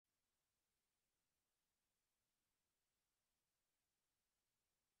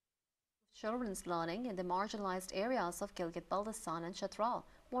children's learning in the marginalized areas of Gilgit-Baltistan and Chitral.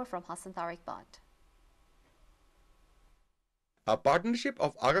 More from Hassan Tariq Bhatt. A partnership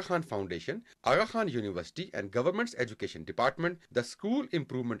of Aga Khan Foundation, Aga Khan University and Government's Education Department, the School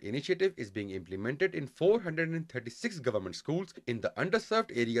Improvement Initiative is being implemented in 436 government schools in the underserved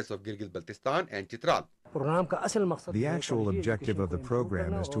areas of Gilgit-Baltistan and Chitral. The actual objective of the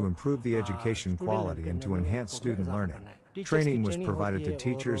program is to improve the education quality and to enhance student learning. Training was provided to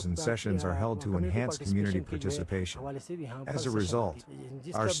teachers and sessions are held to enhance community participation. As a result,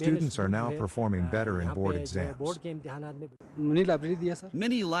 our students are now performing better in board exams.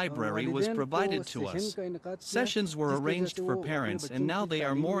 Mini library was provided to us. Sessions were arranged for parents and now they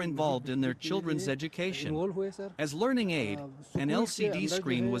are more involved in their children's education. As learning aid, an LCD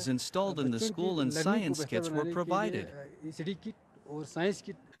screen was installed in the school and science kits were provided.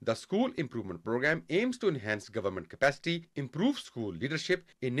 The School Improvement Program aims to enhance government capacity, improve school leadership,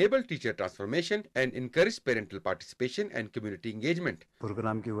 enable teacher transformation, and encourage parental participation and community engagement.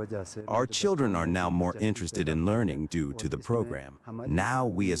 Our children are now more interested in learning due to the program. Now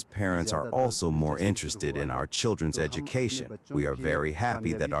we as parents are also more interested in our children's education. We are very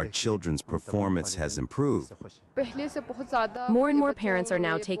happy that our children's performance has improved. More and more parents are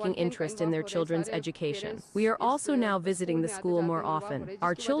now taking interest in their children's education. We are also now visiting the school more often.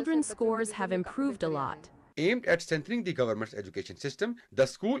 Our children's scores have improved a lot. Aimed at strengthening the government's education system, the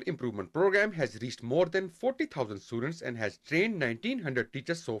School Improvement Program has reached more than 40,000 students and has trained 1,900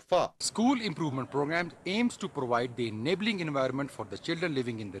 teachers so far. School Improvement Program aims to provide the enabling environment for the children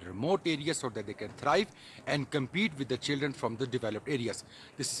living in the remote areas so that they can thrive and compete with the children from the developed areas.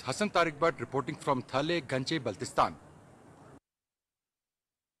 This is Hassan Tariq Bhatt reporting from Thale, Ganche, Baltistan.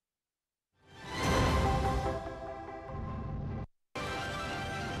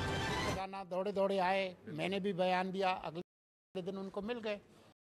 दौड़े दौड़े आए, मैंने भी बयान दिया, अगले दिन उनको मिल गए।